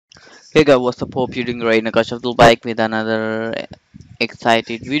Hey guys, what's up? Hope you're doing great. Nakash Abdul back with another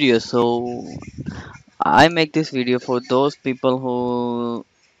excited video. So I make this video for those people who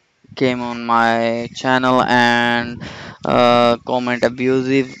came on my channel and comment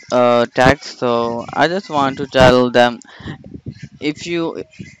abusive text. So I just want to tell them if you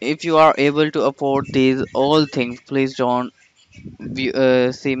are able to afford these all things, please don't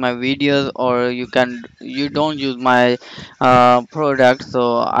see my videos, or you don't use my product.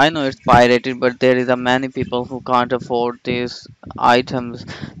 So I know it's pirated, but there is a many people who can't afford these items,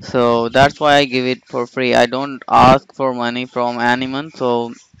 so that's why I give it for free. I don't ask for money from anyone.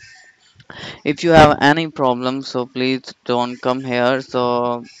 So if you have any problem, so please don't come here.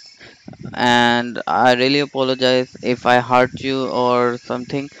 So, and I really apologize if I hurt you or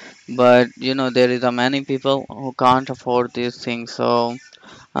something, but there is a many people who can't afford these things. So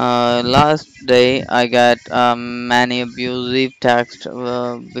last day I got many abusive text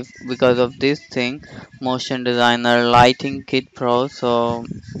because of this thing, motion designer lighting kit pro. So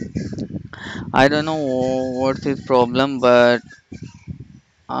I don't know what's his problem, but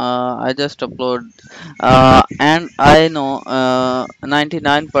I just upload, and I know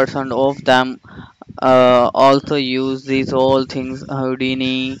 99% of them also use these all things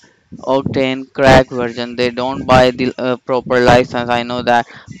Houdini, Octane, crack version. They don't buy the proper license. I know that,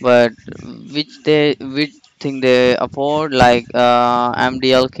 but which thing they afford, like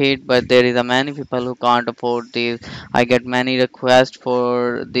MDL kit. But there is a many people who can't afford these. I get many requests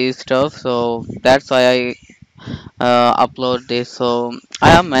for this stuff, so that's why I upload this. So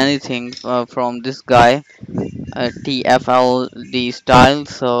I have many things from this guy, TFLD style.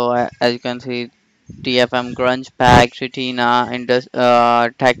 So as you can see, TFM Grunge Pack, Retina,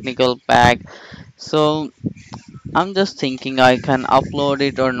 Technical Pack. So I'm just thinking I can upload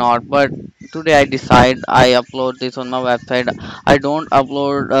it or not, but today I decide I upload this on my website. I don't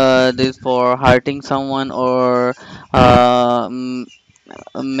upload this for hurting someone or uh, m-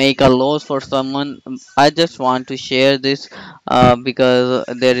 make a loss for someone. I just want to share this because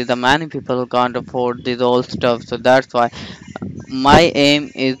there is a many people who can't afford this old stuff. So that's why my aim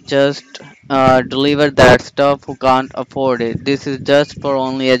is just deliver that stuff who can't afford it. This is just for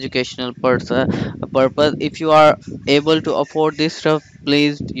only educational purpose. If you are able to afford this stuff,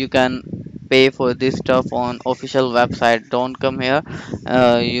 please you can pay for this stuff on official website. Don't come here.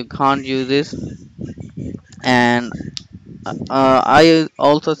 You can't use this. And I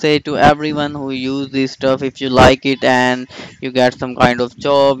also say to everyone who use this stuff, if you like it and you get some kind of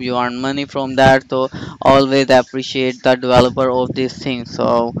job, you earn money from that, so always appreciate the developer of this thing.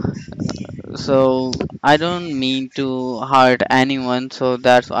 So I don't mean to hurt anyone, so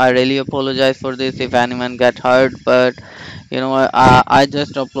that's I really apologize for this if anyone get hurt. But I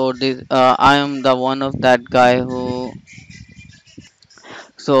just upload this. I am the one of that guy who.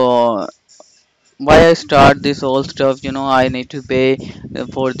 So why I start this whole stuff, I need to pay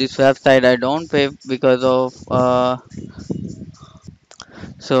for this website. I don't pay because of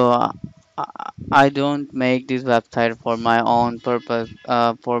so I I don't make this website for my own purpose,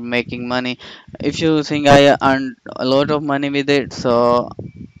 for making money. If you think I earn a lot of money with it, so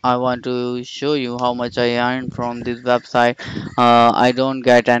I want to show you how much I earn from this website. I don't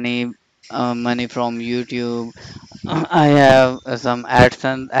get any money from YouTube. I have some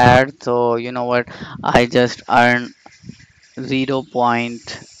AdSense ads, so you know what? I just earn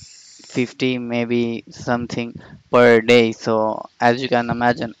 0.50 maybe something per day. So as you can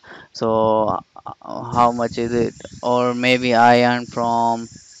imagine, so how much is it? Or maybe I earn from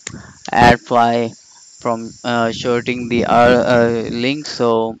AdFly, from shorting the link.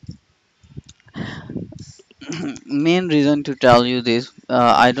 So main reason to tell you this,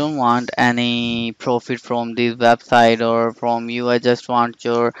 I don't want any profit from this website or from you. I just want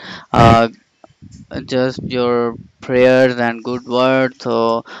uh, your prayers and good words.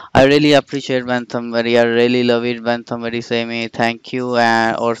 So I really appreciate when somebody, I really love it when somebody say me thank you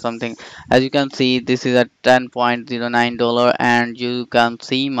or something. As you can see, this is at $10.09, and you can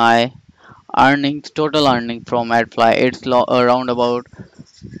see my earnings, total earning from AdFly. It's around about,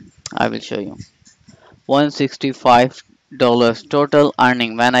 I will show you, $165 total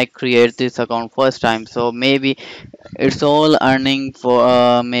earning when I create this account first time. So maybe it's all earning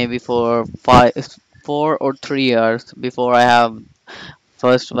for maybe for 4 or 3 years before I have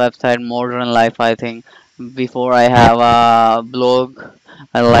first website, Modern Life, I think. Before I have a blog,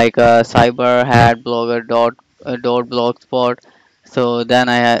 like a cyber hat blogger dot blogspot. So then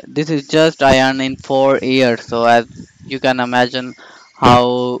this is just I earn in 4 years. So as you can imagine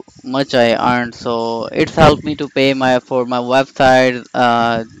how much I earned. So it's helped me to pay my website,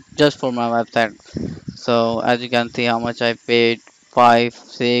 just for my website. So as you can see how much I paid. 5,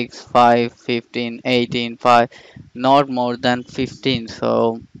 6, 5, 15, 18, 5, not more than 15.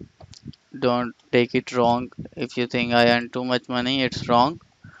 So don't take it wrong. If you think I earn too much money, it's wrong.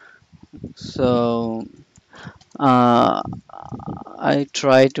 So uh, I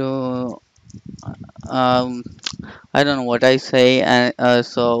try to um, I don't know what I say, and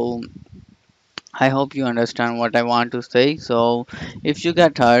so I hope you understand what I want to say. So if you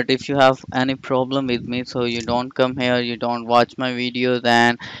get hurt, if you have any problem with me, so you don't come here, you don't watch my videos,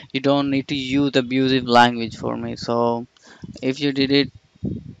 and you don't need to use abusive language for me. So if you did it,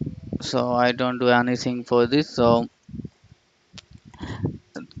 so I don't do anything for this. So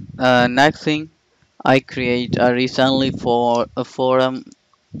next thing, I create recently for a forum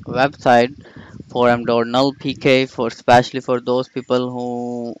website forum.nullpk for especially for those people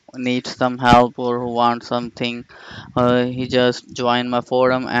who need some help or who want something. He just joined my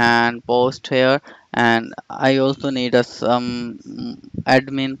forum and post here, and I also need a some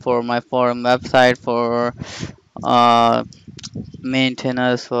admin for my forum website for uh,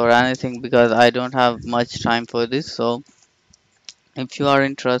 maintenance or anything because I don't have much time for this. So if you are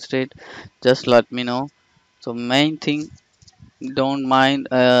interested, just let me know. So main thing, don't mind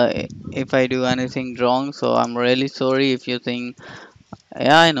if I do anything wrong. So I'm really sorry if you think,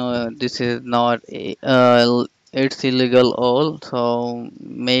 yeah, I know this is not it's illegal all. So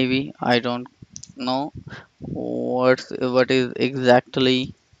maybe I don't know what is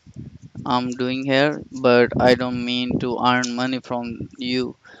exactly I'm doing here, but I don't mean to earn money from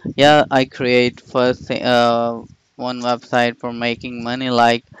you. Yeah, I create one website for making money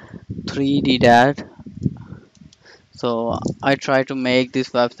like 3D Dad. So I try to make this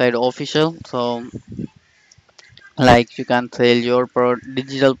website official. So like you can sell your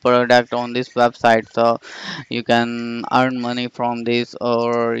digital product on this website, so you can earn money from this,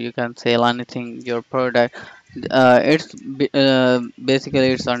 or you can sell anything your product. Basically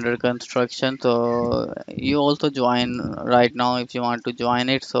it's under construction, so you also join right now if you want to join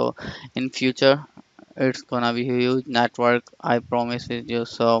it. So in future it's gonna be huge network, I promise with you.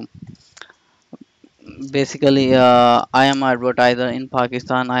 So basically, I am advertiser in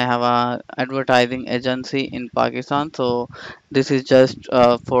Pakistan. I have a advertising agency in Pakistan. So this is just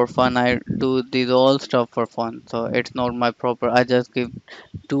for fun. I do these all stuff for fun. So it's not my proper. I just give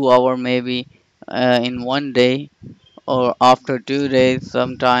 2 hour maybe in one day or after 2 days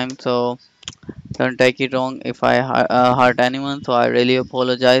sometime. So don't take it wrong if I hurt anyone. So I really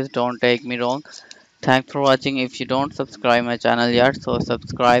apologize. Don't take me wrong. Thanks for watching. If you don't subscribe my channel yet, so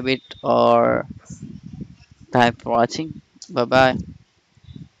subscribe it. Or thanks for watching. Bye bye.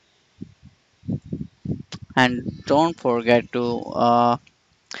 And don't forget to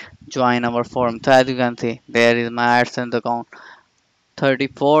join our forum. So as you can see, there is my AdSense account,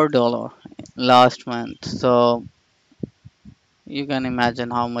 $34 last month. So you can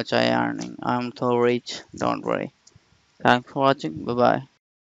imagine how much I earning. I'm so rich. Don't worry. Thanks for watching. Bye bye.